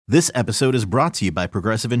This episode is brought to you by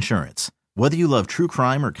Progressive Insurance. Whether you love true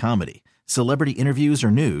crime or comedy, celebrity interviews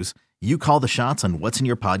or news, you call the shots on what's in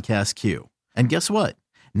your podcast queue. And guess what?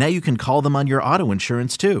 Now you can call them on your auto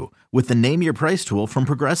insurance too with the Name Your Price tool from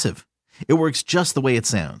Progressive. It works just the way it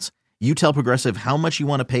sounds. You tell Progressive how much you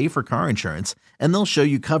want to pay for car insurance, and they'll show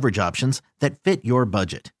you coverage options that fit your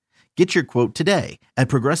budget. Get your quote today at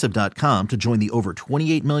Progressive.com to join the over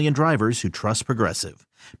 28 million drivers who trust Progressive.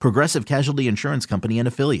 Progressive Casualty Insurance Company and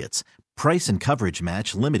Affiliates. Price and coverage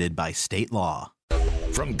match limited by state law.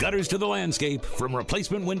 From gutters to the landscape, from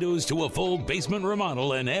replacement windows to a full basement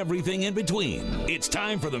remodel and everything in between, it's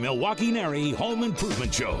time for the Milwaukee NARI Home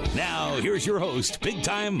Improvement Show. Now, here's your host,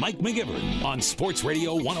 big-time Mike McGivern on Sports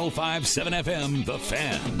Radio 105.7 FM, The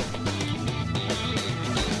Fan.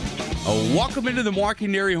 Welcome into the Milwaukee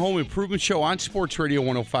NARI Home Improvement Show on Sports Radio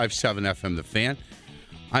 105.7 FM, The Fan.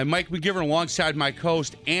 I'm Mike McGivern alongside my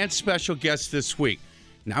co-host and special guest this week.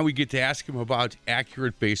 Now we get to ask him about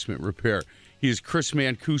Accurate Basement Repair. He is Chris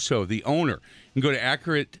Mancuso, the owner. You can go to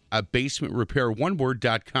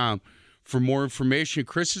accuratebasementrepair.com for more information.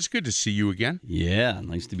 Chris, it's good to see you again. Yeah,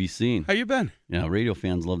 nice to be seen. How you been? Yeah, radio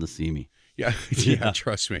fans love to see me. Yeah,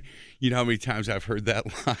 trust me. You know how many times I've heard that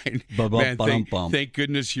line? Man, thank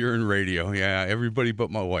goodness you're in radio. Yeah, everybody but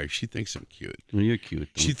my wife. She thinks I'm cute. Well, you're cute.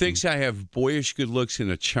 She thinks I have boyish good looks and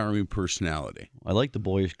a charming personality. I like the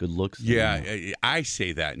boyish good looks. Yeah, I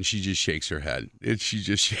say that, and she just shakes her head.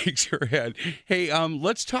 Hey,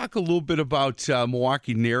 let's talk a little bit about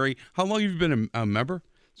Milwaukee NARI. How long have you been a member?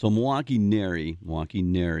 So Milwaukee NARI,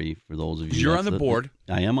 for those of you. You're on the board.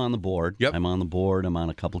 I am on the board. Yep. I'm on the board. I'm on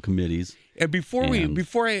a couple committees. And before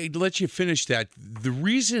I let you finish that, the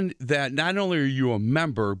reason that not only are you a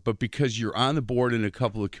member, but because you're on the board in a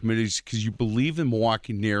couple of committees, because you believe in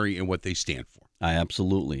Milwaukee NARI and what they stand for.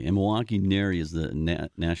 Absolutely. And Milwaukee NARI is the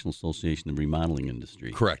National Association of Remodeling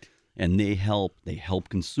Industry. Correct. And they help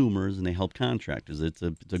consumers and they help contractors. It's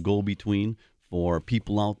a go-between for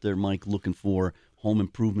people out there, Mike, looking for home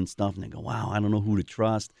improvement stuff, and they go, wow, I don't know who to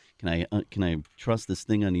trust. Can I trust this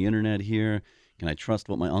thing on the internet here? Can I trust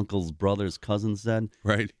what my uncle's brother's cousin said?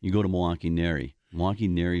 Right. You go to Milwaukee NARI. Milwaukee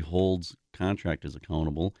NARI holds contractors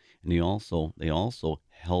accountable, and they also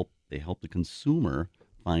help the consumer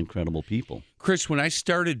find credible people. Chris, when I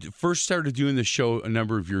first started doing the show a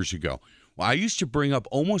number of years ago, I used to bring up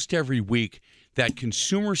almost every week that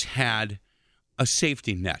consumers had a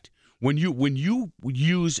safety net. When you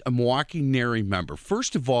use a Milwaukee NARI member,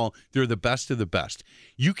 first of all, they're the best of the best.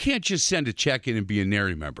 You can't just send a check in and be a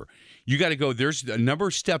NARI member. You got to go. There's a number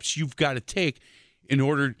of steps you've got to take in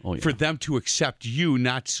order for them to accept you,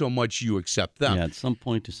 not so much you accept them. Yeah, at some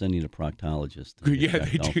point to send you to a proctologist. Yeah,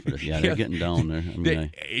 they do. They're getting down there.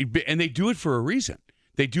 And they do it for a reason.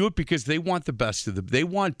 They do it because they want the best of them. They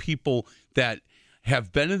want people that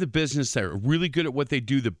have been in the business, that are really good at what they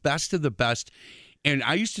do, the best of the best. And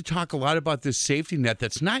I used to talk a lot about this safety net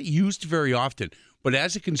that's not used very often. But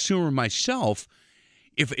as a consumer myself,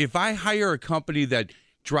 if I hire a company that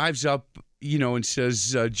drives up, and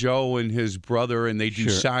says Joe and his brother, and they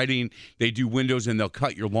do siding, they do windows, and they'll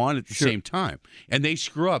cut your lawn at the same time, and they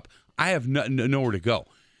screw up, I have nowhere to go.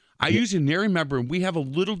 I use a NARI member, and we have a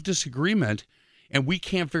little disagreement, and we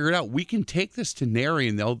can't figure it out. We can take this to NARI,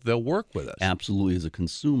 and they'll work with us. Absolutely. As a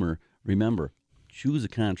consumer, remember, choose a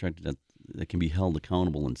contractor that can be held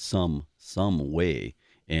accountable in some way.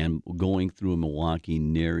 And going through a Milwaukee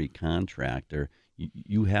NARI contractor,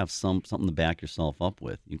 you have something to back yourself up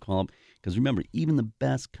with. You call up, because remember, even the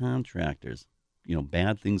best contractors,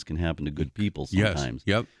 bad things can happen to good people sometimes.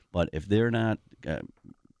 Yes. Yep. But if they're not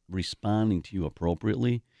responding to you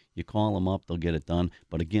appropriately, you call them up, they'll get it done.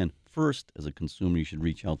 But again, first, as a consumer, you should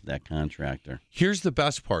reach out to that contractor. Here's the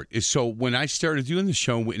best part, is so when I started doing the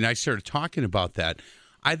show and I started talking about that,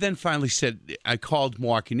 I then finally said, I called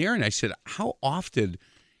Milwaukee NARI and I said, how often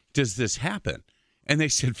does this happen? And they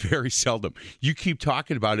said, very seldom. You keep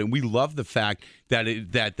talking about it, and we love the fact that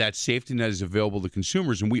that safety net is available to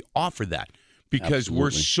consumers, and we offer that because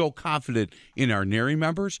we're so confident in our NARI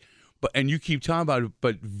members. And you keep talking about it,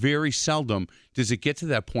 but very seldom does it get to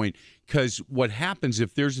that point, because what happens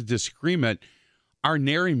if there's a disagreement, our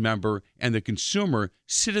NARI member and the consumer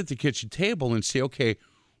sit at the kitchen table and say, okay,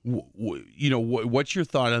 what's your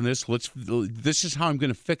thought on this? This is how I'm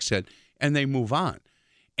going to fix it, and they move on.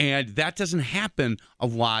 And that doesn't happen a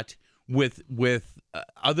lot with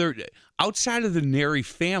other outside of the NARI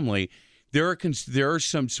family. There are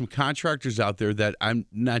some contractors out there that I'm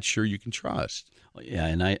not sure you can trust. Yeah,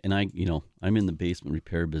 and I I'm in the basement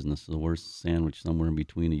repair business, so we're sandwiched somewhere in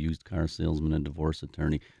between a used car salesman and a divorce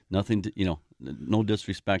attorney. Nothing to no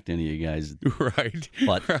disrespect to any of you guys, Right.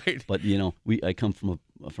 but Right. but I come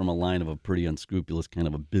from a line of a pretty unscrupulous kind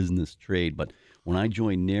of a business trade. But when I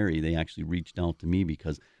joined NARI, they actually reached out to me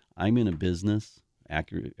because I'm in a business,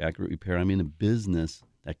 accurate repair. I'm in a business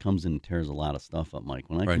that comes in and tears a lot of stuff up, Mike.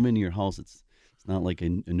 When I Right. come into your house, it's not like a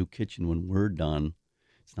new kitchen when we're done.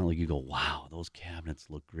 It's not like you go, wow, those cabinets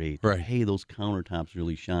look great. Right. Hey, those countertops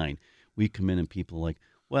really shine. We come in and people are like,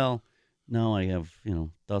 well, now I have,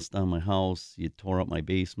 dust on my house. You tore up my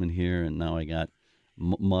basement here, and now I got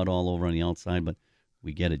mud all over on the outside. But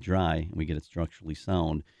we get it dry, and we get it structurally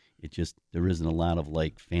sound. There isn't a lot of,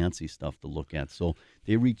 like, fancy stuff to look at. So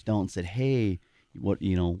they reached out and said, hey, would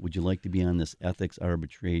you like to be on this ethics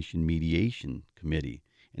arbitration mediation committee?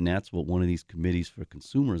 And that's what one of these committees for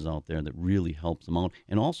consumers out there that really helps them out.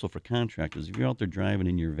 And also for contractors. If you're out there driving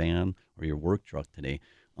in your van or your work truck today,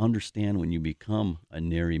 understand when you become a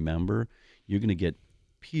NARI member, you're going to get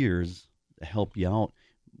peers to help you out,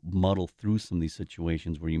 muddle through some of these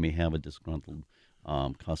situations where you may have a disgruntled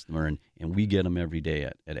customer. And we get them every day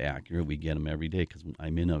at Acura. We get them every day because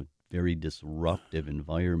I'm in a very disruptive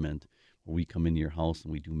environment where we come into your house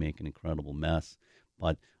and we do make an incredible mess.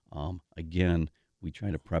 But again, we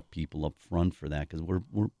try to prep people up front for that because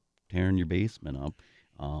we're tearing your basement up.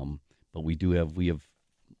 But we have,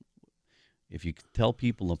 if you tell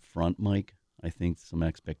people up front, Mike, I think some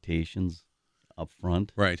expectations up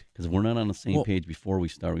front. Right. Because if we're not on the same page before we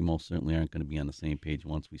start, we most certainly aren't going to be on the same page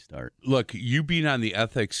once we start. Look, you being on the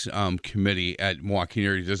ethics committee at Milwaukee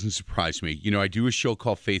NARI doesn't surprise me. I do a show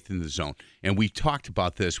called Faith in the Zone, and we've talked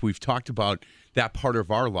about this. We've talked about that part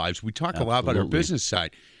of our lives. We talk a lot about our business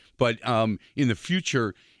side. But in the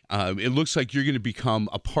future, it looks like you're going to become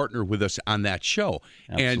a partner with us on that show.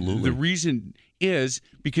 Absolutely. And the reason is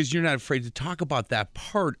because you're not afraid to talk about that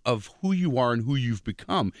part of who you are and who you've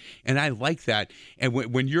become. And I like that. And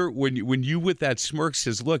when you with that smirk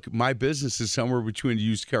says, look, my business is somewhere between a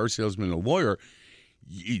used car salesman and a lawyer,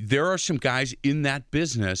 there are some guys in that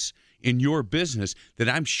business, in your business, that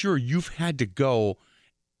I'm sure you've had to go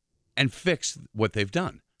and fix what they've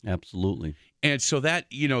done. Absolutely. And so that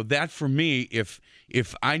for me, if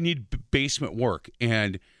I need basement work,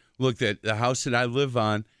 and look, that the house that I live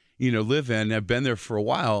in, I've been there for a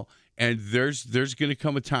while, and there's going to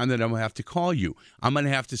come a time that I'm going to have to call you. I'm going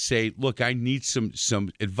to have to say, look, I need some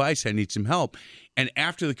advice. I need some help. And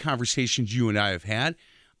after the conversations you and I have had,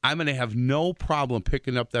 I'm going to have no problem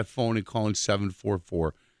picking up that phone and calling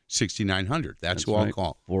 744-6900. That's who right. I'll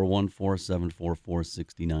call.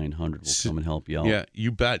 414-744-6900 will come and help you out. Yeah,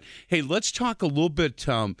 you bet. Hey, let's talk a little bit.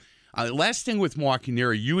 Last thing with Milwaukee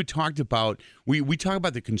NARI, you had talked about, we talk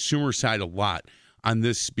about the consumer side a lot on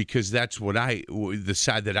this because that's the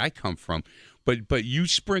side that I come from. But you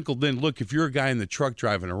sprinkled in, look, if you're a guy in the truck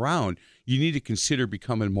driving around, you need to consider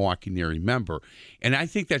becoming a Milwaukee NARI member. And I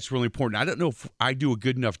think that's really important. I don't know if I do a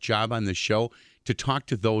good enough job on this show to talk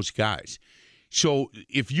to those guys. So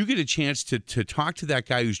if you get a chance to talk to that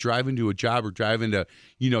guy who's driving to a job or driving to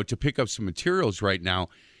pick up some materials right now,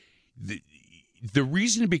 the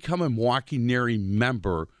reason to become a Milwaukee NARI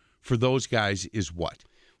member for those guys is what?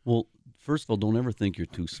 Well, first of all, don't ever think you're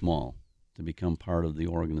too small to become part of the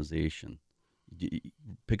organization.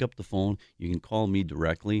 Pick up the phone. You can call me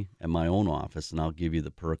directly at my own office, and I'll give you the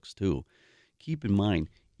perks too. Keep in mind,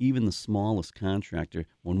 even the smallest contractor,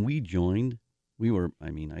 when we joined, I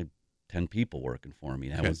had 10 people working for me.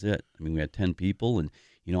 That was it. We had 10 people, and,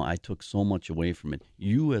 I took so much away from it.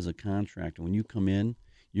 You as a contractor, when you come in,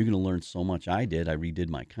 you're going to learn so much. I redid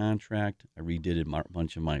my contract. I redid a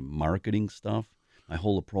bunch of my marketing stuff, my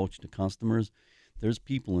whole approach to customers. There's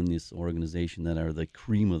people in this organization that are the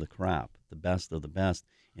cream of the crop, the best of the best,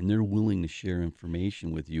 and they're willing to share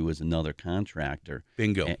information with you as another contractor.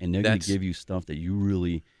 Bingo. And they're going to give you stuff that you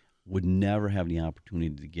really would never have the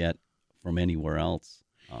opportunity to get from anywhere else,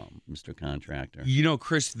 Mr. Contractor.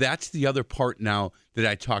 Chris, that's the other part now that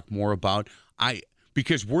I talk more about.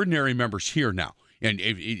 Because we're NARI members here now. And,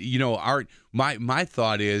 my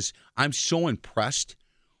thought is I'm so impressed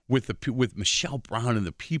with Michelle Brown and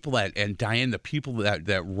the people and Diane, the people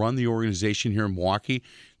that run the organization here in Milwaukee,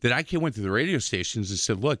 that I went to the radio stations and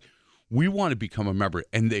said, look, we want to become a member.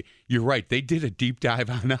 And you're right, they did a deep dive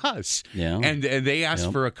on us. Yeah. And they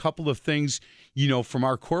asked for a couple of things, from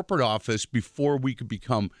our corporate office before we could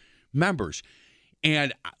become members.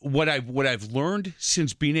 And what I've learned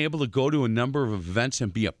since being able to go to a number of events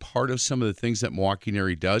and be a part of some of the things that Milwaukee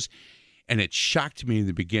NARI does, and it shocked me in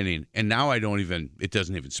the beginning, and now it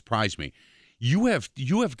doesn't even surprise me. You have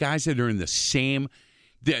guys that are in the same.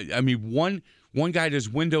 One guy does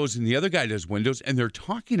windows and the other guy does windows, and they're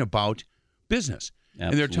talking about business.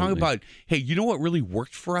 And they're talking about, hey, you know what really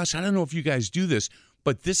worked for us? I don't know if you guys do this,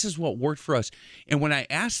 but this is what worked for us. And when I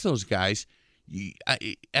ask those guys,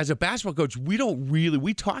 as a basketball coach,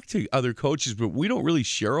 we talk to other coaches, but we don't really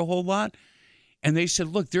share a whole lot. And they said,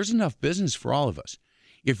 look, there's enough business for all of us.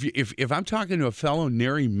 If I'm talking to a fellow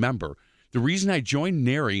NARI member, the reason I joined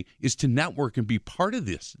NARI is to network and be part of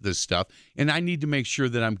this stuff, and I need to make sure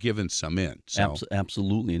that I'm giving some in. So.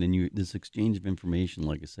 Absolutely. And then this exchange of information,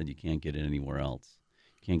 like I said, you can't get it anywhere else.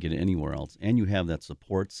 And you have that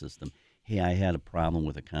support system. Hey, I had a problem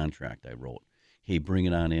with a contract I wrote. Hey, bring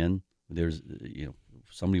it on in. There's,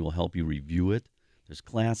 somebody will help you review it. There's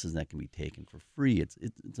classes that can be taken for free. It's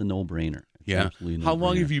a no-brainer. How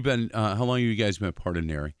long have you been? How long have you guys been part of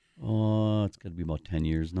NARI? Oh, it's got to be about 10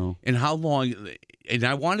 years now. And how long? And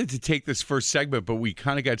I wanted to take this first segment, but we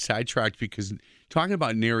kind of got sidetracked because talking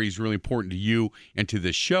about NARI is really important to you and to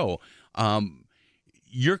this show.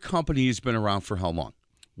 Your company has been around for how long?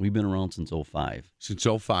 We've been around since 2005. Since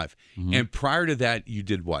 2005. Mm-hmm. And prior to that, you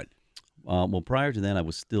did what? Well, prior to that, I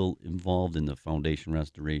was still involved in the foundation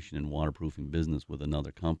restoration and waterproofing business with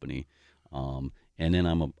another company. And then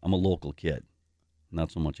I'm a local kid. Not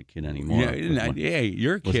so much a kid anymore.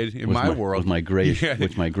 You're a kid in my world.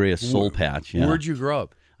 With my grayest soul patch. Yeah. Where'd you grow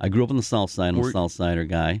up? I grew up on the South Side. I'm a South Sider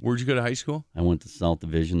guy. Where'd you go to high school? I went to South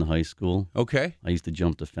Division High School. Okay. I used to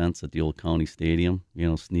jump the fence at the old county stadium,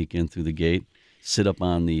 sneak in through the gate, sit up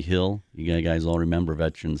on the hill. You guys all remember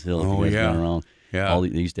Veterans Hill. Oh, you guys yeah. Been around. Yeah.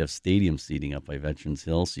 They used to have stadium seating up by Veterans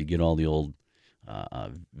Hill, so you get all the old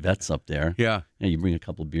vets up there. Yeah. You bring a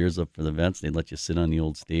couple of beers up for the vets. They'd let you sit on the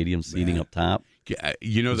old stadium seating up top.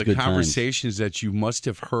 The conversations that you must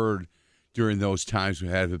have heard during those times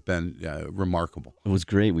have been remarkable. It was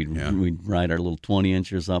great. We'd ride our little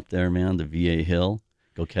 20-inchers up there, man, the VA Hill,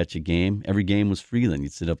 go catch a game. Every game was free then.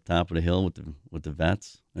 You'd sit up top of the hill with the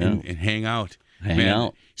vets. Yeah. And hang out. Hang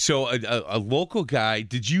out. So a local guy,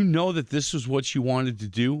 did you know that this was what you wanted to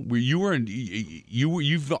do? You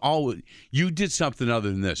did something other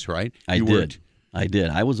than this, right? I did.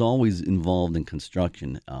 I was always involved in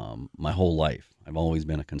construction my whole life. I've always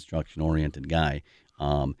been a construction-oriented guy.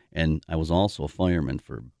 And I was also a fireman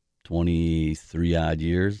for 23-odd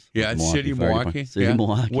years. Yeah, City of Milwaukee?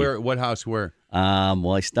 Milwaukee. What house, where?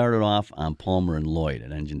 Well, I started off on Palmer and Lloyd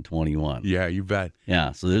at Engine 21. Yeah, you bet.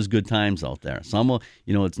 Yeah, so there's good times out there. So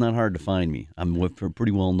it's not hard to find me. I'm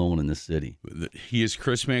pretty well known in this city. He is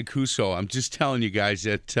Chris Mancuso. I'm just telling you guys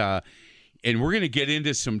that, and we're going to get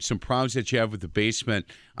into some problems that you have with the basement.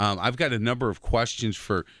 I've got a number of questions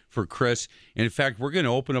for Chris. And in fact, we're going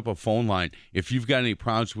to open up a phone line. If you've got any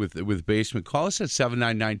problems with basement, call us at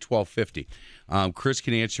 799-1250. Chris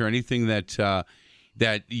can answer anything that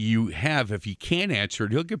you have. If he can't answer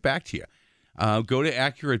it, he'll get back to you. Go to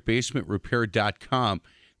accuratebasementrepair.com.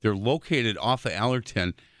 They're located off of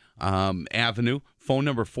Allerton Avenue. Phone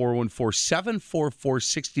number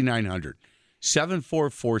 414-744-6900.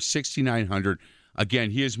 744-6900.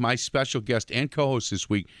 Again, he is my special guest and co-host this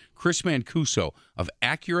week, Chris Mancuso of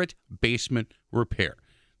Accurate Basement Repair.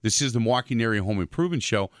 This is the Milwaukee NARI Home Improvement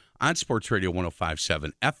Show on Sports Radio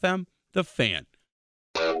 105.7 FM, The Fan.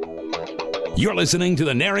 You're listening to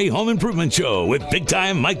the NARI Home Improvement Show with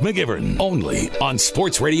big-time Mike McGivern, only on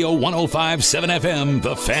Sports Radio 105.7 FM,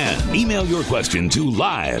 The Fan. Email your question to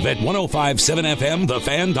live at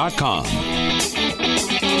 105.7fmthefan.com.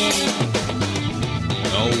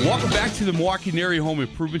 Welcome back to the Milwaukee NARI Home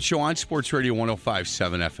Improvement Show on Sports Radio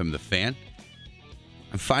 105.7 FM, The Fan.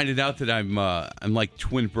 I'm finding out that I'm like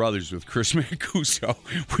twin brothers with Chris Mancuso.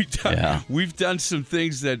 We've done some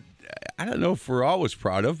things that I don't know if we're always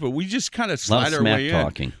proud of, but we just kind of slide our way in.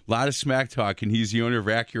 A lot of smack talking. He's the owner of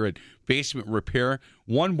Accurate Basement Repair.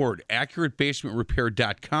 One word,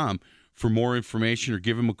 accuratebasementrepair.com for more information, or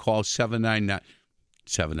give him a call,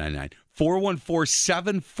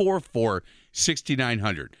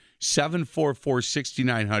 414-744-6900.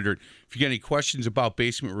 744-6900. If you got any questions about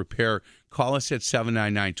basement repair, call us at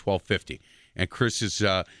 799-1250. And Chris has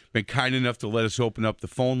been kind enough to let us open up the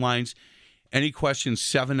phone lines. Any questions,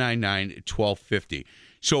 799-1250.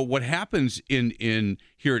 So what happens in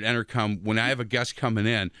here at Entercom, when I have a guest coming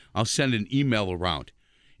in, I'll send an email around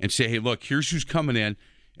and say, hey, look, here's who's coming in.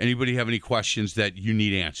 Anybody have any questions that you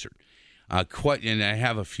need answered? And I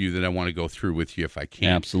have a few that I want to go through with you if I can.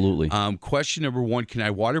 Absolutely. Question number one, can I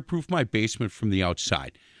waterproof my basement from the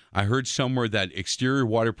outside? I heard somewhere that exterior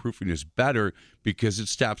waterproofing is better because it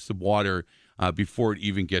stops the water before it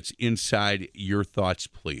even gets inside. Your thoughts,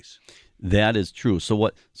 please. That is true. So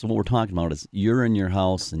what we're talking about is you're in your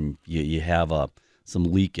house and you have some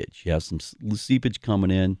leakage. You have some seepage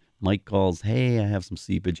coming in. Mike calls, hey, I have some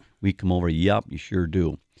seepage. We come over, yep, you sure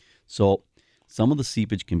do. So Some of the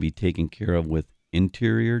seepage can be taken care of with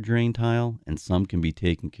interior drain tile, and some can be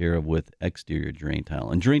taken care of with exterior drain tile.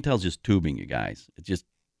 And drain tile is just tubing, you guys. It's just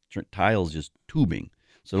tile is just tubing.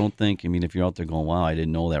 So don't think. I mean, if you're out there going, "Wow, I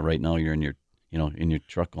didn't know that." Right now, you're in your, in your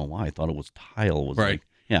truck going, "Wow, I thought it was tile." It was right. Like,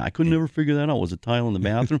 yeah, I could never figure that out. Was it tile in the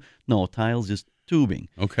bathroom? No, tile's just tubing.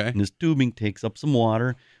 Okay. And this tubing takes up some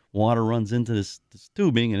water. Water runs into this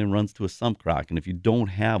tubing and it runs to a sump crock. And if you don't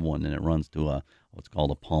have one, then it runs to what's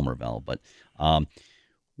called a Palmer valve. But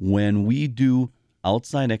when we do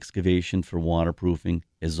outside excavation for waterproofing,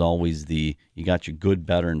 is always you got your good,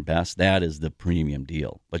 better, and best. That is the premium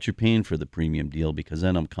deal. But you're paying for the premium deal because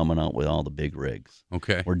then I'm coming out with all the big rigs.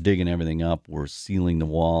 Okay. We're digging everything up. We're sealing the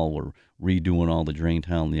wall. We're redoing all the drain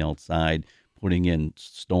tile on the outside, putting in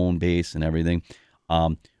stone base and everything.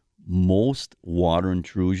 Most water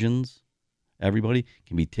intrusions, everybody,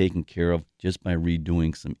 can be taken care of just by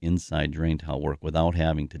redoing some inside drain tile work without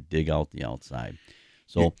having to dig out the outside.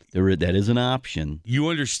 So that is an option. You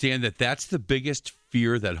understand that that's the biggest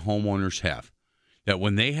fear that homeowners have, that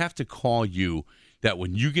when they have to call you, that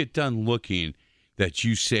when you get done looking, that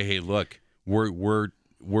you say, "Hey, look, we're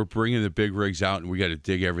bringing the big rigs out and we got to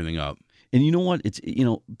dig everything up." And you know what? It's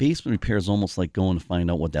basement repair is almost like going to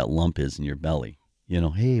find out what that lump is in your belly.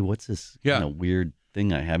 Hey, what's this weird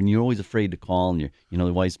thing I have? And you're always afraid to call, and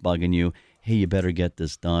the wife's bugging you. Hey, you better get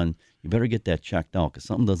this done. You better get that checked out because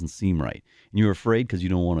something doesn't seem right. And you're afraid because you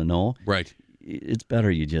don't want to know. Right. It's better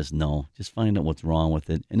you just know. Just find out what's wrong with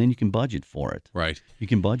it, and then you can budget for it. Right. You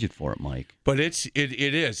can budget for it, Mike. But it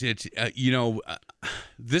is. It's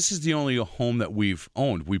this is the only home that we've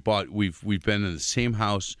owned. We've been in the same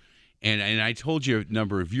house, and I told you a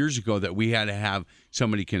number of years ago that we had to have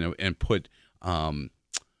somebody put in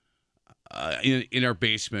our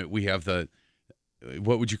basement. We have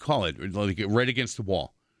what would you call it? Like right against the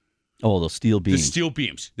wall. Oh, the steel beams. The steel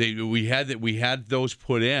beams. We had those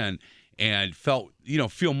put in, and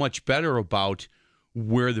feel much better about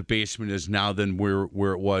where the basement is now than where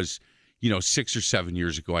it was, 6 or 7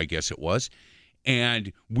 years ago, I guess it was.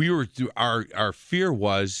 And our fear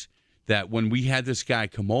was that when we had this guy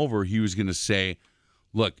come over, he was going to say,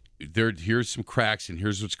 "Look, here's some cracks and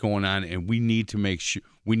here's what's going on, and we need to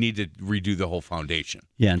redo the whole foundation."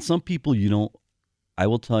 Yeah, and some people, I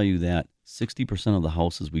will tell you that 60% of the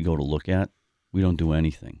houses we go to look at, we don't do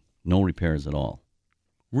anything. No repairs at all.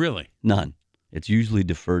 Really? None. It's usually a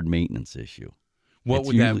deferred maintenance issue. What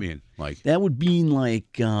would that mean? Like that would mean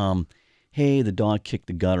like, hey, the dog kicked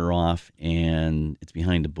the gutter off and it's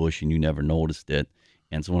behind a bush and you never noticed it.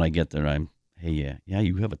 And so when I get there, hey,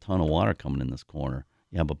 you have a ton of water coming in this corner.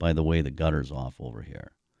 Yeah, but by the way, the gutter's off over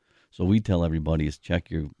here. So we tell everybody is check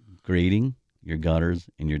your grading, your gutters,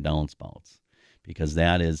 and your downspouts. Because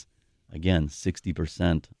that is, again,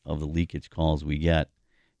 60% of the leakage calls we get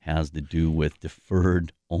has to do with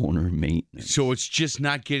deferred owner maintenance. So it's just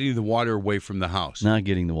not getting the water away from the house. Not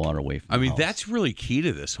getting the water away from the house. I mean, that's really key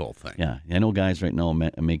to this whole thing. Yeah. I know guys right now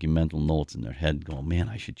are making mental notes in their head going, "Man,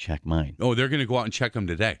 I should check mine." Oh, they're going to go out and check them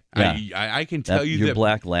today. Yeah. I can tell you your that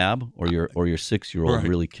black lab or your 6-year-old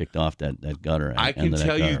really kicked off that gutter. I can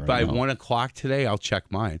tell you by 1 o'clock today, I'll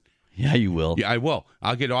check mine. Yeah, you will. Yeah, I will.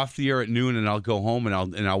 I'll get off the air at noon, and I'll go home, and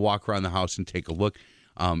I'll walk around the house and take a look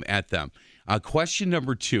at them. Question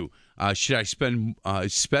number 2: should I spend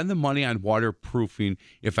the money on waterproofing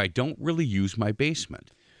if I don't really use my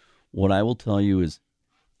basement? What I will tell you is,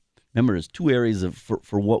 remember, there's 2 areas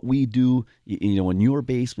for what we do. In your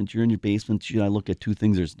basement, you're in your basement. I look at 2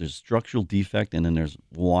 things. There's structural defect, and then there's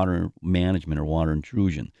water management or water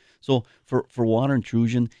intrusion. So for water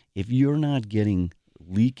intrusion, if you're not getting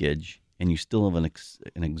leakage and you still have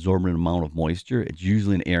an exorbitant amount of moisture, it's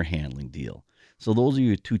usually an air handling deal. So those of you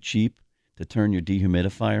who are too cheap to turn your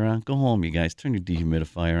dehumidifier on, go home, you guys. Turn your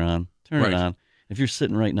dehumidifier on. Turn it on. If you're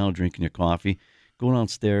sitting right now drinking your coffee, go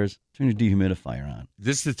downstairs, turn your dehumidifier on.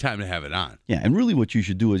 This is the time to have it on. Yeah, and really what you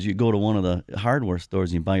should do is you go to one of the hardware stores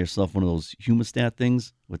and you buy yourself one of those humidistat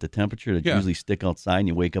things with the temperature that usually stick outside, and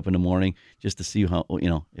you wake up in the morning just to see how,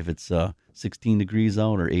 if it's 16 degrees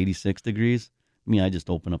out or 86 degrees. I just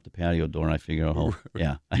open up the patio door and I figure out how.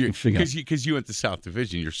 Yeah, I can figure out. Because you went to South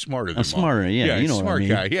Division, you're smarter than I'm smarter. Yeah, you know smart what I mean.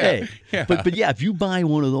 Guy. Yeah, hey, yeah. But yeah, if you buy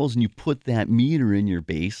one of those and you put that meter in your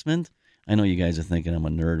basement, I know you guys are thinking I'm a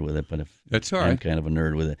nerd with it, but that's all right. I'm kind of a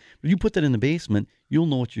nerd with it. But if you put that in the basement, you'll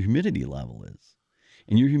know what your humidity level is,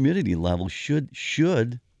 and your humidity level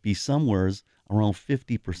should be somewhere around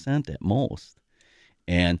 50% at most.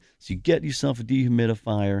 And so you get yourself a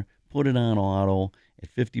dehumidifier, put it on auto. At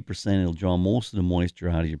 50%, it'll draw most of the moisture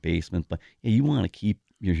out of your basement. But you want to keep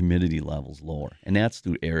your humidity levels lower, and that's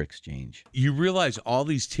through air exchange. You realize all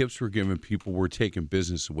these tips we're giving people, we're taking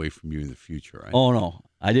business away from you in the future, right? Oh no,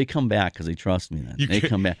 I did come back because they trust me. Then they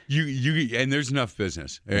come back. And there's enough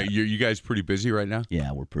business. Yeah. You guys pretty busy right now?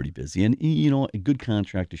 Yeah, we're pretty busy, and a good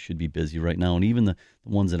contractor should be busy right now, and even the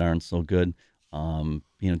ones that aren't so good.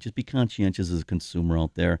 Just be conscientious as a consumer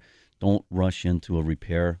out there. Don't rush into a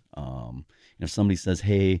repair. If somebody says,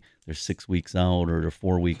 hey, they're 6 weeks out or they're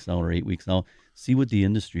 4 weeks out or 8 weeks out, see what the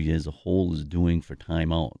industry as a whole is doing for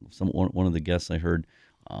time out. One of the guests I heard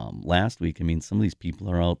last week, some of these people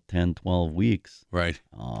are out 10, 12 weeks. Right.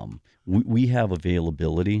 We have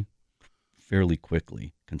availability fairly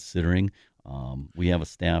quickly, considering we have a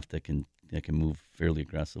staff that can move fairly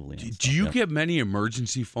aggressively. Do you get many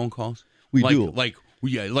emergency phone calls? We do. Like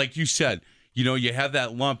you said, you have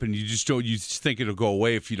that lump and you just think it'll go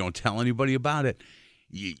away if you don't tell anybody about it.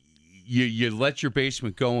 You let your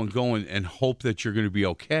basement go and hope that you're going to be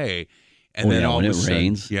okay. And then all when of a it sudden,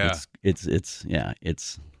 rains, yeah,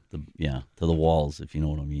 it's to the walls, if you know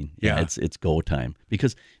what I mean. Yeah. It's go time,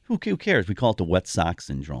 because who cares? We call it the wet sock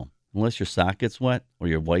syndrome. Unless your sock gets wet or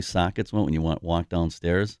your wife's sock gets wet when you walk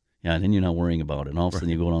downstairs, then you're not worrying about it. And all of a sudden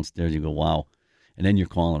you go downstairs, you go, wow, and then you're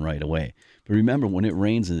calling right away. But remember, when it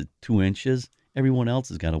rains at 2 inches, everyone else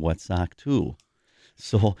has got a wet sock too.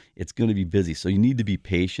 So it's going to be busy. So you need to be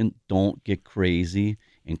patient. Don't get crazy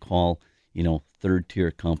and call, third-tier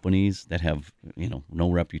companies that have,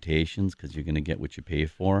 no reputations, because you're going to get what you pay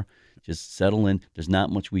for. Just settle in. There's not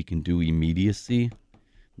much we can do immediacy,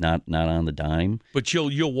 not on the dime. But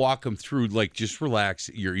you'll walk them through, just relax.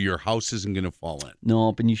 Your house isn't going to fall in.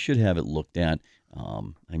 No, but you should have it looked at.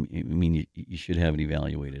 You should have it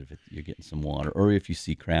evaluated if you're getting some water, or if you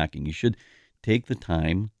see cracking. You should take the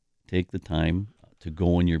time to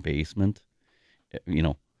go in your basement,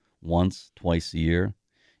 once, twice a year.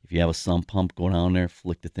 If you have a sump pump, go down there,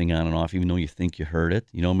 flick the thing on and off, even though you think you heard it.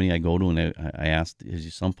 You know how many I go to and I asked, is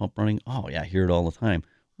your sump pump running? Oh, yeah, I hear it all the time.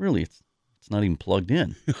 Really, it's not even plugged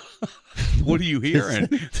in. What are you hearing?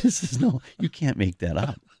 You can't make that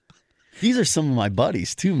up. These are some of my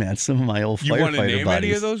buddies too, man. Some of my old firefighter buddies. You want to name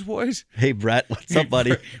any of those boys? Hey, Brett, what's up,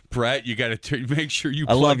 buddy? Brett, you got to make sure you.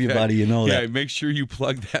 I love you, buddy. You know that. Yeah, make sure you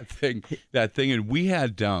plug that thing. And we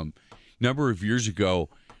had a number of years ago.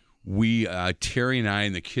 We Terry and I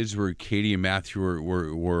and the kids Katie and Matthew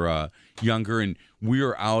were younger, and we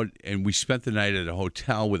were out and we spent the night at a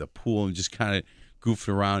hotel with a pool and just kind of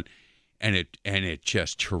goofing around, and it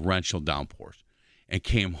just torrential downpours, and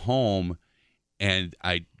came home. And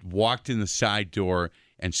I walked in the side door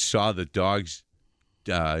and saw the dog's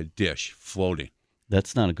dish floating.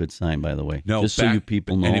 That's not a good sign, by the way. No, just so you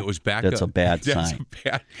people know, and it was back that's up. a bad sign.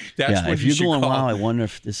 That's if you're going, wow, I wonder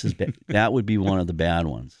if this is bad. That would be one of the bad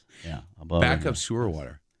ones. Yeah, backup sewer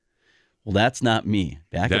water. Well, that's not me.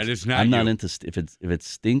 That is not. I'm not into if it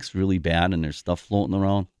stinks really bad and there's stuff floating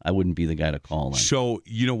around. I wouldn't be the guy to call in. So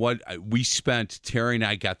you know what? Terry and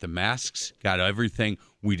I got the masks, got everything.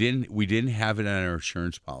 We didn't have it on our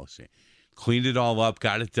insurance policy. Cleaned it all up,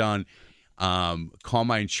 got it done. Called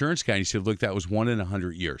my insurance guy and he said, "Look, that was 1 in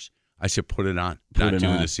 100 years." I said, "Put it on. Not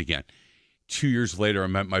doing this again." 2 years later,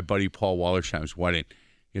 I'm at my buddy Paul Wallersheim's wedding.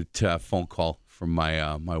 Get a phone call from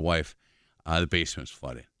my wife. The basement's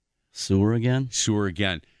flooding. Sewer again? Sewer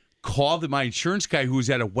again. Called my insurance guy who was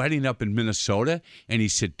at a wedding up in Minnesota, and he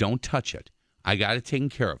said, "Don't touch it. I got it taken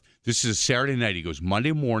care of. This is a Saturday night." He goes,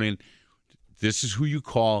 "Monday morning, this is who you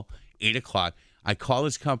call, 8 o'clock. I call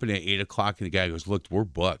this company at 8 o'clock, and the guy goes, "Look, we're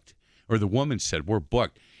booked." Or the woman said, "We're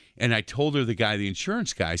booked." And I told her, the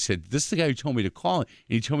insurance guy, I said, "This is the guy who told me to call, and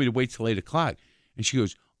he told me to wait till 8 o'clock. And she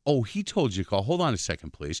goes, "Oh, he told you to call. Hold on a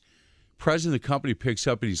second, please." President of the company picks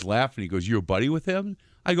up, and he's laughing. He goes, "You're a buddy with him?"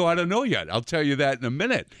 I go, "I don't know yet. I'll tell you that in a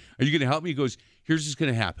minute. Are you going to help me?" He goes, "Here's what's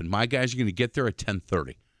going to happen. My guys are going to get there at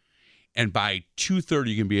 10:30. And by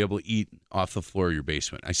 2:30, you're going to be able to eat off the floor of your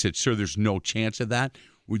basement." I said, "Sir, there's no chance of that.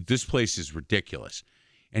 This place is ridiculous."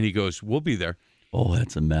 And he goes, "We'll be there." Oh,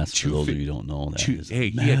 that's a mess for those of you who don't know.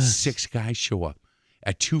 He had 6 guys show up.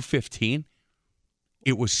 At 2:15,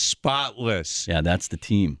 it was spotless. Yeah, that's the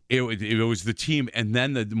team. It was the team. And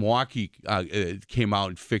then the Milwaukee came out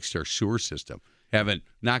and fixed our sewer system.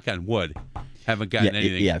 Knock on wood, haven't gotten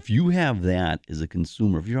anything. Yeah, if you have that as a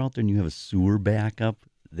consumer, if you're out there and you have a sewer backup,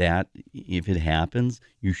 that if it happens,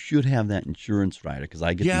 you should have that insurance rider. Because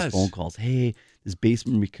I get these phone calls, "Hey, is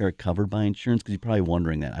basement repair covered by insurance?" Because you're probably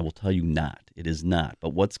wondering that. I will tell you not. It is not. But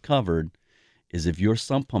what's covered is if your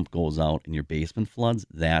sump pump goes out and your basement floods,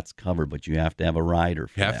 that's covered. But you have to have a rider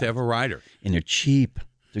for that. You have to have a rider. And they're cheap.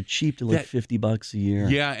 They're cheap to $50 a year.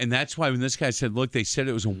 Yeah, and that's why when this guy said, "Look, they said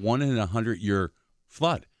it was a 1 in 100 year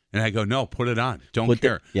flood." And I go, no, put it on. Don't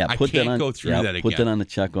care. I can't go through that again. Put that on the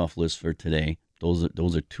checkoff list for today. Those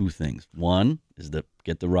are two things. One is to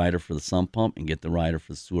get the rider for the sump pump and get the rider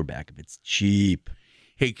for the sewer backup. It's cheap.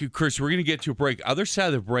 Hey, Chris, we're going to get to a break. Other side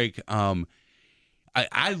of the break,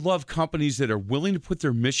 I love companies that are willing to put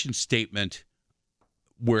their mission statement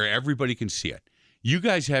where everybody can see it. You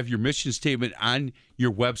guys have your mission statement on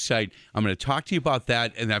your website. I'm going to talk to you about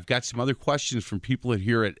that, and I've got some other questions from people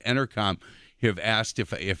here at Entercom who have asked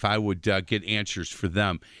if I would get answers for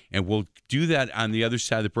them, and we'll do that on the other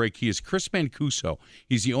side of the break. He is Chris Mancuso.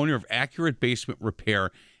 He's the owner of Accurate Basement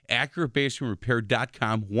Repair,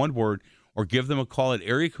 accuratebasementrepair.com, one word, or give them a call at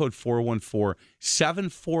area code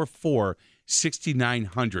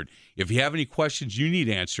 414-744-6900. If you have any questions you need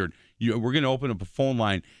answered, we're going to open up a phone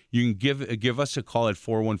line. You can give us a call at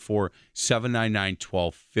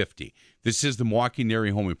 414-799-1250. This is the Milwaukee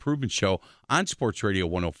NARI Home Improvement Show on Sports Radio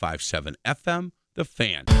 105.7 FM, The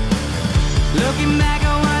Fan. Looking back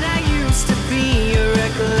on what I used to be, a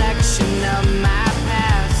recollection of my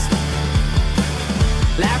past.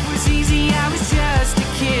 Life was easy, I was just a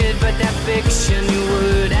kid, but that fiction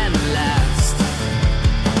wouldn't last.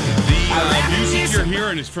 The music you're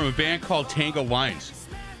hearing is from a band called Tango Lines.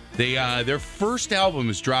 Their first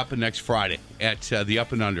album is dropping next Friday at the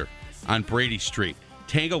Up and Under on Brady Street.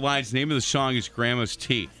 Tango Lines, name of the song is Grandma's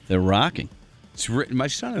Tea. They're rocking. It's written by my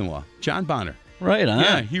son-in-law, John Bonner. Right on.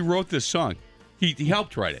 Yeah, he wrote this song. He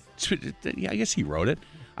helped write it. Yeah, I guess he wrote it.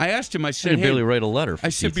 I asked him, I said, hey, barely write a letter. For I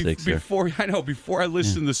said, before I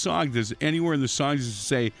listen to the song, does anywhere in the song does it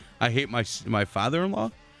say, I hate my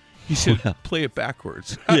father-in-law? He said, play it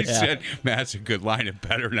backwards. I said, man, that's a good line. It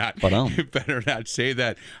better not say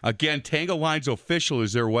that. Again, Tango Lines Official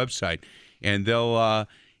is their website, and they'll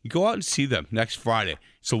go out and see them next Friday.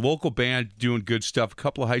 It's a local band doing good stuff. A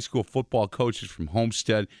couple of high school football coaches from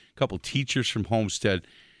Homestead, a couple of teachers from Homestead.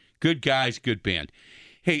 Good guys, good band.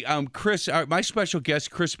 Hey, Chris, my special guest,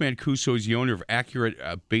 Chris Mancuso, is the owner of Accurate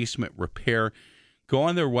Basement Repair. Go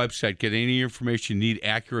on their website, get any information you need,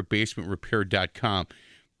 accuratebasementrepair.com.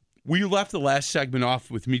 We left the last segment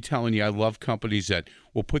off with me telling you I love companies that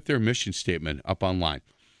will put their mission statement up online.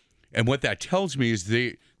 And what that tells me is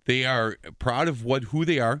they are proud of who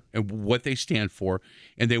they are and what they stand for,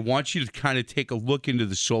 and they want you to kind of take a look into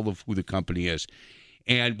the soul of who the company is.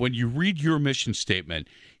 And when you read your mission statement,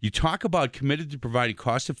 you talk about committed to providing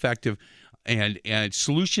cost-effective and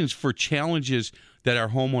solutions for challenges that our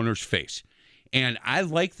homeowners face. And I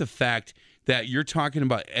like the fact that you're talking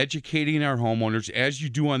about educating our homeowners as you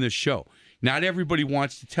do on this show. Not everybody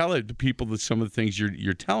wants to tell it to people that some of the things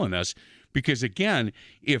you're telling us, because again,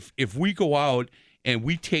 if we go out and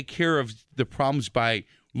we take care of the problems by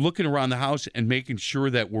looking around the house and making sure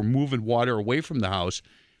that we're moving water away from the house,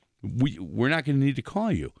 we're not going to need to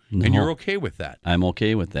call you. No, and you're okay with that. I'm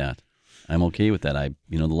okay with that.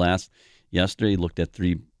 Yesterday looked at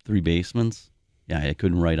three basements. Yeah, I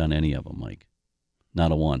couldn't write on any of them, Mike.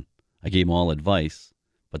 Not a one. I gave them all advice,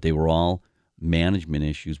 but they were all management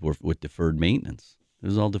issues with deferred maintenance. It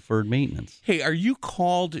was all deferred maintenance. Hey, are you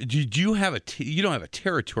called? Do you have you don't have a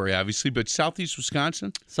territory, obviously, but Southeast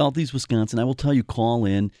Wisconsin? Southeast Wisconsin. I will tell you, call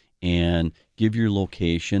in and give your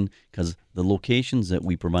location, because the locations that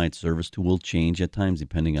we provide service to will change at times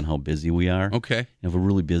depending on how busy we are. Okay. And if we're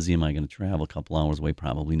really busy, am I going to travel a couple hours away?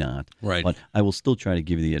 Probably not. Right. But I will still try to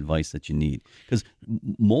give you the advice that you need, because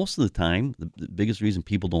most of the time, the biggest reason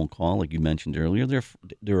people don't call, like you mentioned earlier,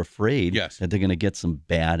 they're afraid that they're going to get some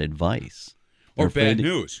bad advice. Or bad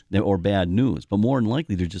news. Or bad news. But more than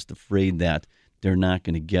likely, they're just afraid that they're not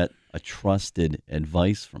going to get a trusted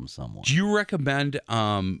advice from someone. Do you recommend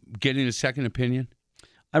getting a second opinion?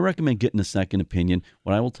 I recommend getting a second opinion.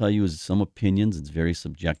 What I will tell you is some opinions, it's very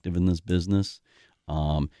subjective in this business,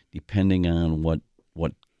 depending on what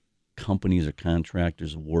companies or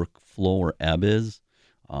contractors' workflow or ebb is.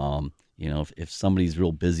 If somebody's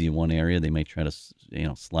real busy in one area, they may try to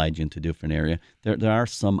slide you into a different area. There are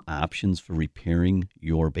some options for repairing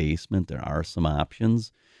your basement. There are some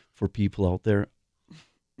options for people out there.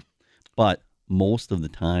 But most of the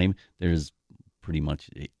time, there's pretty much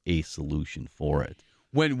a solution for it.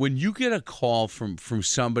 When you get a call from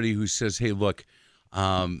somebody who says, "Hey, look,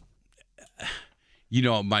 my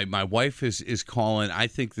wife is calling. I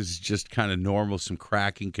think this is just kind of normal, some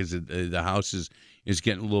cracking because the house is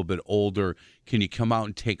getting a little bit older. Can you come out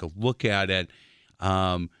and take a look at it?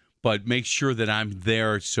 But make sure that I'm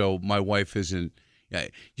there so my wife isn't."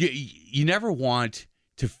 You never want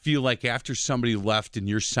to feel like after somebody left and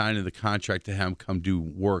you're signing the contract to have them come do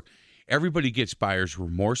work, everybody gets buyer's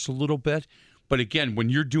remorse a little bit. But again, when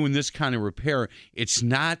you're doing this kind of repair, it's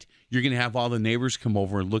not you're going to have all the neighbors come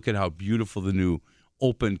over and look at how beautiful the new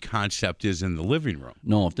open concept is in the living room.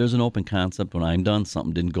 No, if there's an open concept when I'm done,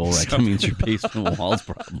 something didn't go right. That means your basement wall's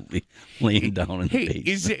probably laying down in the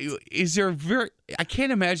basement. Is there I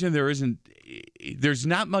can't imagine there's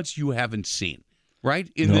not much you haven't seen, right,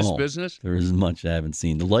 in this business? There isn't much I haven't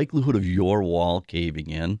seen. The likelihood of your wall caving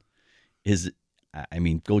in is, I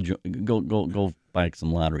mean, go buy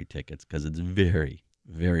some lottery tickets because it's very,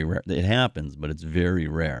 very rare. It happens, but it's very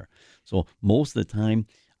rare. So most of the time,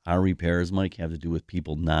 our repairs, Mike, have to do with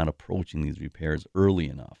people not approaching these repairs early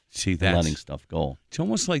enough. See, that's letting stuff go. It's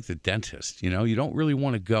almost like the dentist. You don't really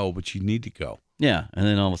want to go, but you need to go. Yeah, and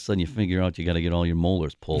then all of a sudden you figure out you got to get all your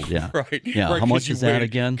molars pulled. Yeah, right. Yeah, right, how much is that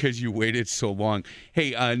again? Because you waited so long.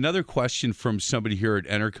 Hey, another question from somebody here at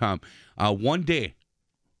Entercom. One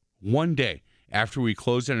day after we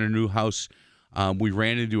closed on our new house, we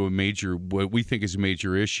ran into what we think is a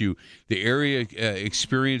major issue. The area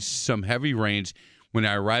experienced some heavy rains. When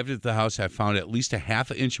I arrived at the house, I found at least a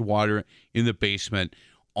half an inch of water in the basement.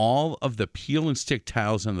 All of the peel and stick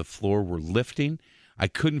tiles on the floor were lifting. I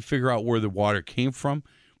couldn't figure out where the water came from.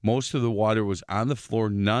 Most of the water was on the floor,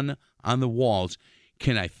 none on the walls.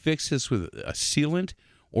 Can I fix this with a sealant,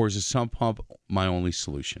 or is a sump pump my only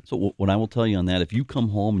solution? So what I will tell you on that, if you come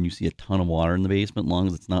home and you see a ton of water in the basement, as long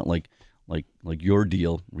as it's not like your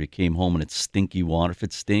deal where you came home and it's stinky water. If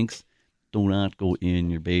it stinks, do not go in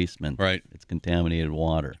your basement. Right. It's contaminated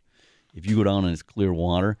water. If you go down and it's clear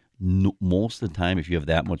water, most of the time, if you have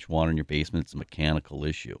that much water in your basement, it's a mechanical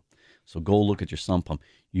issue. So go look at your sump pump.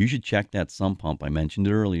 You should check that sump pump. I mentioned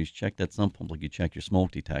it earlier. You should check that sump pump like you check your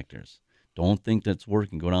smoke detectors. Don't think that's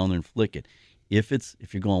working. Go down there and flick it. If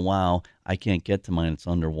you're going, wow, I can't get to mine, it's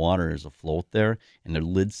underwater, there's a float there, and their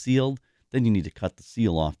lid's sealed, then you need to cut the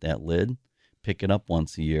seal off that lid, pick it up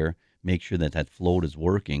once a year, make sure that float is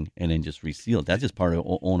working, and then just reseal it. That's just part of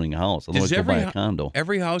owning a house. Otherwise, go buy a condo.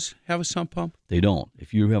 Every house have a sump pump? They don't.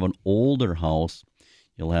 If you have an older house,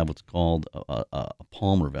 you'll have what's called a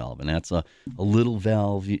Palmer valve, and that's a little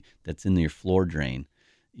valve that's in your floor drain.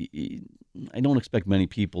 I don't expect many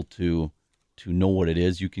people to know what it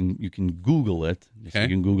is. You can Google it. Okay. You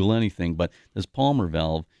can Google anything, but this Palmer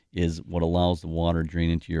valve is what allows the water drain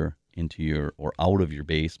into your or out of your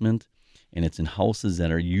basement, and it's in houses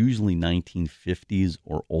that are usually 1950s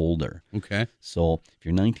or older. Okay. So if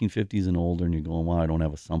you're 1950s and older and you're going, wow, I don't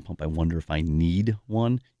have a sump pump, I wonder if I need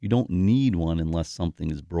one. You don't need one unless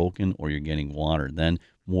something is broken or you're getting water. Then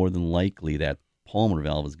more than likely that Palmer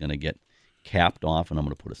valve is going to get capped off, and I'm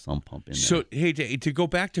going to put a sump pump in there. So, hey, to go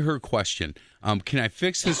back to her question, can I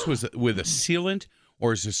fix this with a sealant,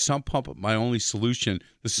 or is a sump pump my only solution?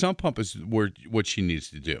 The sump pump is what she needs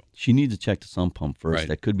to do. She needs to check the sump pump first. Right.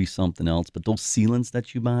 That could be something else, but those sealants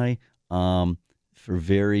that you buy,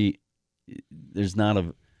 there's not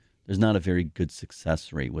a very good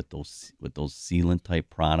success rate with those sealant type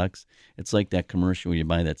products. It's like that commercial where you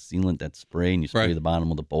buy that sealant, that spray, and you spray the bottom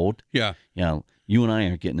of the boat. Yeah. Yeah. You and I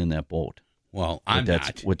aren't getting in that boat. Well, I'm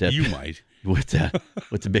not. You might. With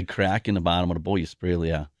the big crack in the bottom of the boat, you spray,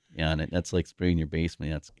 yeah, and that's like spraying your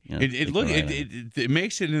basement. That's it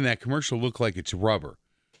makes it in that commercial look like it's rubber,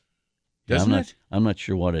 doesn't it? I'm not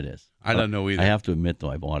sure what it is. I don't know either. I have to admit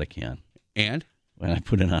though, I bought a can, and when I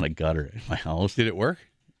put it on a gutter in my house, did it work?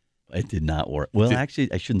 It did not work. Well,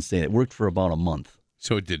 actually, I shouldn't say it. It worked for about a month.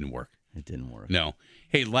 So it didn't work. It didn't work. No.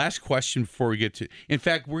 Hey, last question before we get to. In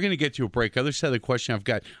fact, we're going to get to a break. Other side of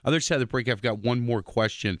the break, I've got one more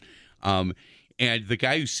question. And the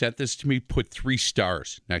guy who sent this to me put 3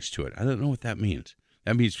 stars next to it. I don't know what that means.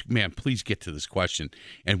 That means, man, please get to this question,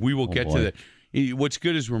 and we will get to that. What's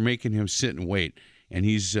good is we're making him sit and wait. And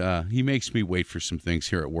he makes me wait for some things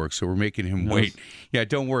here at work, so we're making him wait. Yeah,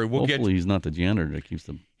 don't worry. Hopefully he's not the janitor that keeps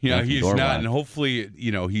the he's door not, locked. and hopefully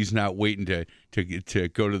he's not waiting to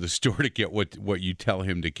go to the store to get what you tell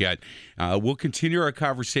him to get. We'll continue our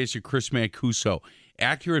conversation with Chris Mancuso.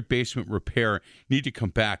 Accurate basement repair. Need to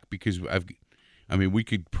come back because we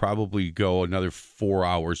could probably go another 4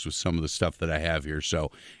 hours with some of the stuff that I have here. So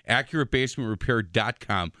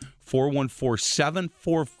accuratebasementrepair.com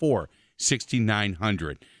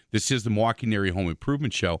 414-744-6900. This is the Milwaukee NARI Home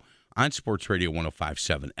Improvement Show on Sports Radio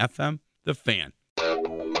 105.7 FM, The Fan.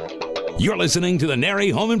 You're listening to the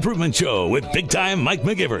NARI Home Improvement Show with big-time Mike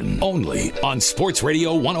McGivern, only on Sports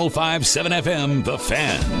Radio 105.7 FM, The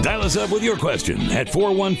Fan. Dial us up with your question at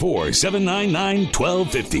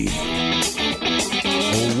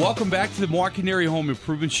 414-799-1250. Well, welcome back to the Milwaukee NARI Home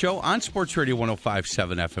Improvement Show on Sports Radio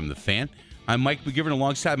 105.7 FM, The Fan. I'm Mike McGivern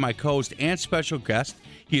alongside my co-host and special guest.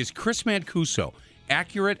 He is Chris Mancuso,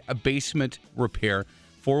 Accurate Basement Repair,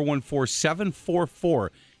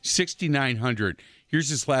 414-744-6900. Here's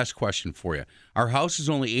this last question for you. Our house is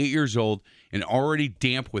only 8 years old and already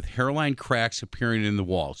damp with hairline cracks appearing in the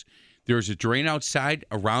walls. There is a drain outside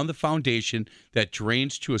around the foundation that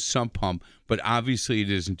drains to a sump pump, but obviously it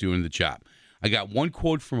isn't doing the job. I got one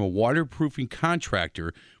quote from a waterproofing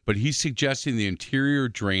contractor, but he's suggesting the interior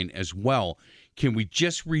drain as well. Can we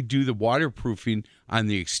just redo the waterproofing on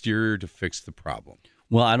the exterior to fix the problem?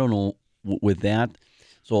 Well, I don't know with that.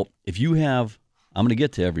 So if you have, I'm going to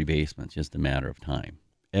get to every basement. It's just a matter of time.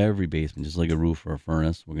 Every basement, just like a roof or a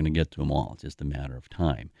furnace, we're going to get to them all. It's just a matter of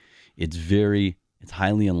time. It's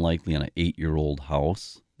highly unlikely on an 8-year-old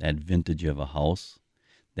house, that vintage of a house,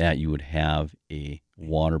 that you would have a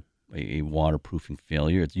waterproofing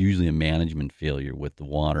failure. It's usually a management failure with the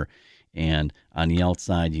water. And on the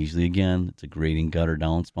outside, usually, again, it's a grading gutter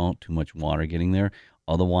downspout, too much water getting there.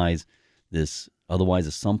 Otherwise, a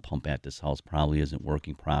sump pump at this house probably isn't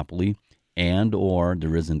working properly, and or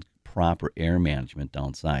there isn't proper air management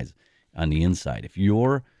downside on the inside. If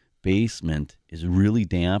your basement is really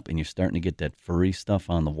damp and you're starting to get that furry stuff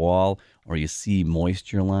on the wall, or you see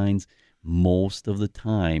moisture lines, most of the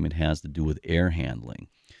time it has to do with air handling.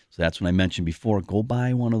 So that's what I mentioned before. Go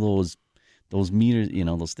buy one of those meters,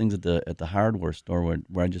 those things at the hardware store where it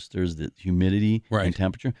registers the humidity and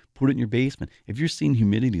temperature. Put it in your basement. If you're seeing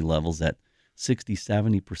humidity levels at 60,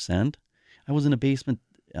 70%, I was in a basement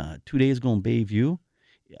 2 days ago in Bayview,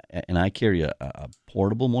 and I carry a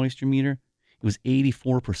portable moisture meter. It was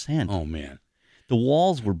 84%. Oh, man. The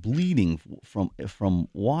walls were bleeding from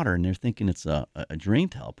water, and they're thinking it's a drain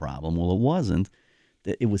tile problem. Well, it wasn't.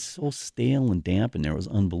 It was so stale and damp in there. It was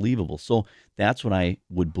unbelievable. So that's what I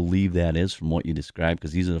would believe that is from what you described,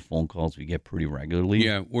 because these are the phone calls we get pretty regularly.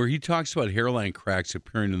 Yeah, where he talks about hairline cracks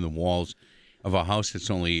appearing in the walls of a house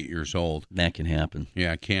that's only 8 years old. That can happen.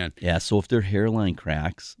 Yeah, it can. Yeah, so if they're hairline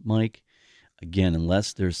cracks, Mike, again,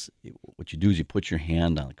 unless what you do is you put your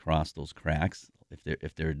hand across those cracks.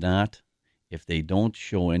 If they don't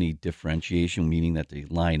show any differentiation, meaning that they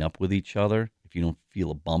line up with each other, if you don't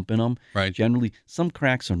feel a bump in them, right. Generally, some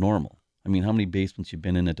cracks are normal. I mean, how many basements you've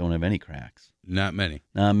been in that don't have any cracks? Not many.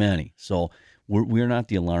 Not many. So we're not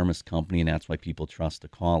the alarmist company, and that's why people trust to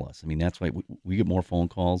call us. I mean, that's why we get more phone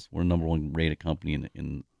calls. We're the number one rated company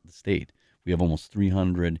in the state. We have almost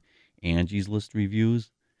 300 Angie's List reviews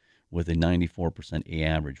with a 94%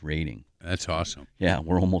 average rating. That's awesome. Yeah,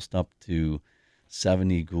 we're almost up to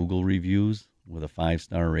 70 Google reviews with a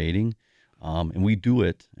 5-star rating. And we do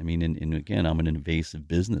it. I mean, and again, I'm an invasive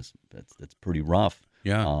business. That's pretty rough.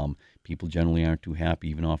 Yeah. People generally aren't too happy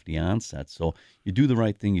even off the onset. So you do the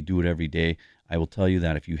right thing. You do it every day. I will tell you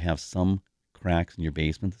that if you have some cracks in your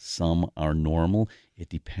basement, some are normal. It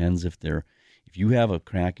depends if you have a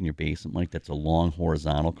crack in your basement, Mike, that's a long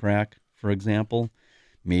horizontal crack, for example,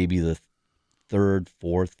 maybe the third,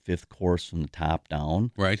 fourth, fifth course from the top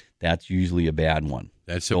down. Right. That's usually a bad one.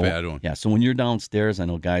 That's a bad one. Yeah, so when you're downstairs, I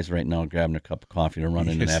know guys right now grabbing a cup of coffee, they're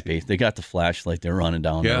running in that base. They got the flashlight, they're running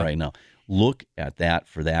down there right now. Look at that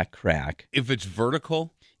for that crack. If it's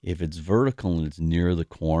vertical? If it's vertical and it's near the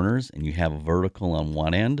corners and you have a vertical on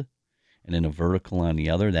one end and then a vertical on the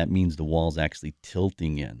other, that means the wall's actually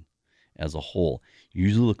tilting in as a whole.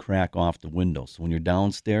 Usually it'll crack off the window. So when you're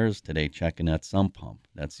downstairs today checking that sump pump,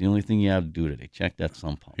 that's the only thing you have to do today. Check that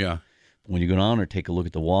sump pump. Yeah. When you go down or take a look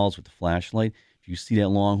at the walls with the flashlight, if you see that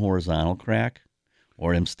long horizontal crack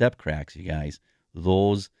or them step cracks, you guys,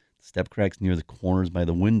 those step cracks near the corners by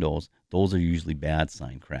the windows, those are usually bad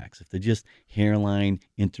sign cracks. If they're just hairline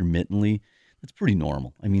intermittently, that's pretty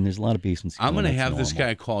normal. I mean, there's a lot of basements. I'm going to have this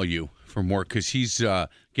guy call you for more because he's,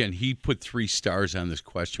 again, he put 3 stars on this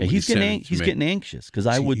question. Yeah, he's getting anxious because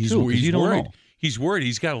I would too. He's you don't worried. know. He's worried.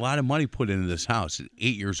 He's got a lot of money put into this house at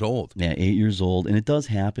 8 years old. Yeah, 8 years old. And it does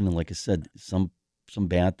happen. And like I said, some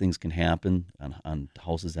bad things can happen on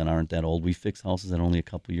houses that aren't that old. We fix houses that are only a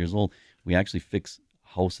couple years old. We actually fix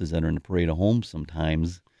houses that are in the parade of homes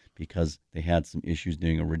sometimes because they had some issues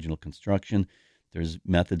during original construction. There's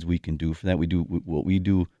methods we can do for that. We do what we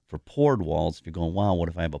do for poured walls. If you're going, wow, what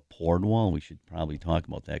if I have a poured wall? We should probably talk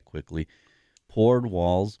about that quickly. Poured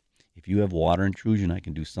walls, if you have water intrusion, I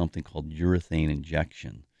can do something called urethane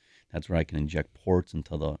injection. That's where I can inject ports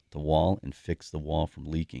into the wall and fix the wall from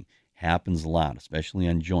leaking. Happens a lot, especially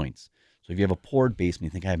on joints. So if you have a poured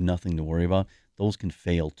basement, you think I have nothing to worry about, those can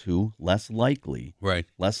fail too. Less likely. Right.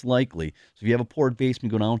 Less likely. So if you have a poured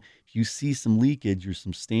basement, go down. If you see some leakage or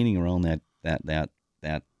some staining around that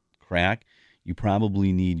crack, you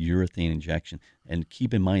probably need urethane injection. And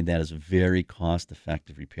keep in mind that is a very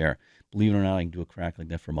cost-effective repair. Believe it or not, I can do a crack like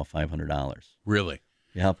that for about $500. Really?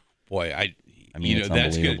 Yep. Boy, I mean, it's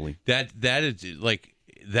that's unbelievably good. That is like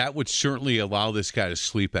that would certainly allow this guy to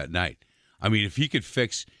sleep at night. I mean, if he could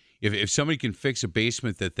fix, if somebody can fix a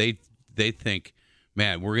basement that they think,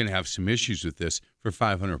 man, we're going to have some issues with this for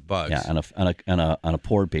 $500. Yeah, on a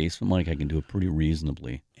poor basement, Mike, I can do it pretty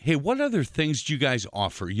reasonably. Hey, what other things do you guys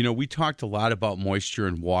offer? You know, we talked a lot about moisture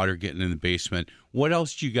and water getting in the basement. What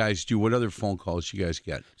else do you guys do? What other phone calls do you guys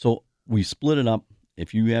get? So we split it up.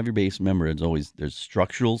 If you have your basement, remember, there's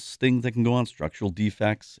structural things that can go on, structural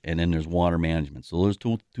defects, and then there's water management. So there's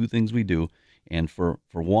two things we do. And for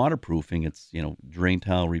waterproofing, it's, you know, drain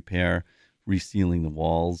tile repair, resealing the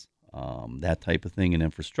walls, that type of thing. And then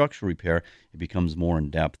for structural repair, it becomes more in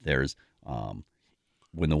depth. There's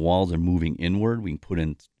when the walls are moving inward, we can put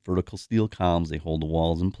in vertical steel columns. They hold the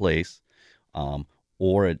walls in place.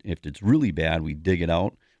 Or if it's really bad, we dig it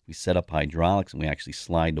out. We set up hydraulics, and we actually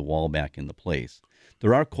slide the wall back into place.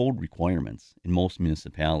 There are code requirements in most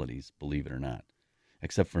municipalities, believe it or not.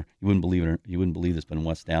 Except for you wouldn't believe this, but in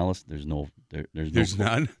West Dallas, there's none.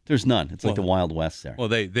 There's none. It's like the Wild West there. Well,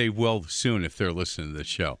 they will soon if they're listening to the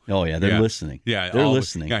show. Oh yeah, they're listening. Yeah, they're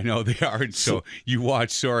listening. I know they are. So you watch.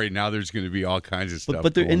 Sorry, now there's going to be all kinds of stuff.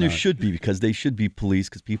 But there should be, because they should be policed,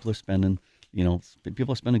 because people are spending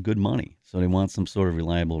good money, so they want some sort of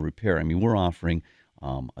reliable repair. I mean, we're offering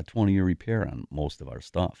a 20-year repair on most of our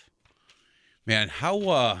stuff. Man,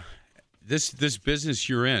 how this business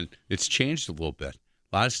you're in, it's changed a little bit.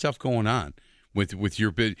 A lot of stuff going on with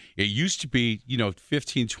your bid. It used to be,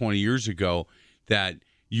 15, 20 years ago that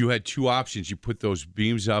you had two options. You put those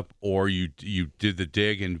beams up, or you did the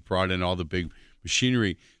dig and brought in all the big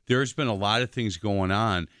machinery. There's been a lot of things going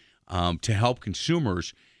on to help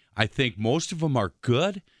consumers. I think most of them are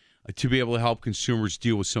good to be able to help consumers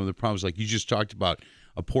deal with some of the problems. Like you just talked about,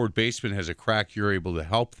 a poured basement has a crack. You're able to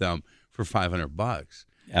help them for $500.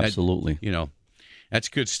 Absolutely. That's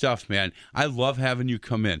good stuff, man. I love having you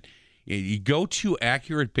come in. You go to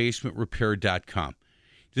accuratebasementrepair.com.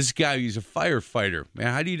 This guy, he's a firefighter. Man,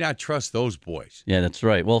 how do you not trust those boys? Yeah, that's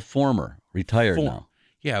right. Well, retired now.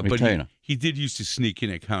 Yeah, retired but he did used to sneak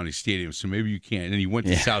in at County Stadium, so maybe you can't. And he went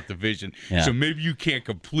to South Division, so maybe you can't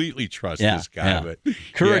completely trust this guy. Yeah. But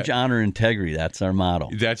Courage, honor, integrity. That's our motto.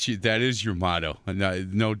 That is your motto,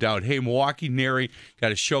 no doubt. Hey, Milwaukee NARI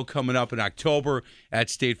got a show coming up in October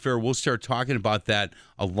at State Fair. We'll start talking about that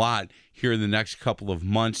a lot here in the next couple of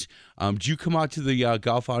months. Do you come out to the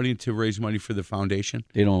golf outing to raise money for the foundation?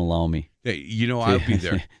 They don't allow me. Hey, I'll be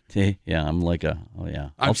there. Yeah, I'm like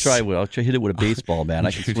I'll try hit it with a baseball bat.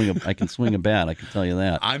 I can swing a bat. I can tell you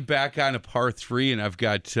that. I'm back on a par 3, and I've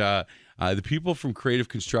got the people from Creative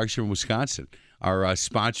Construction in Wisconsin are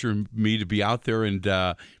sponsoring me to be out there, and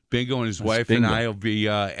Bingo and his wife and I will be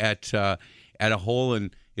at a hole,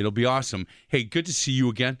 and it'll be awesome. Hey, good to see you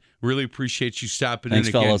again. Really appreciate you stopping in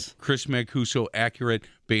again. Fellas. Chris Mancuso, Accurate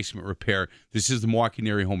Basement Repair. This is the Milwaukee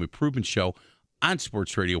NARI Home Improvement Show on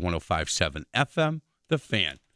Sports Radio 105.7 FM, The Fan.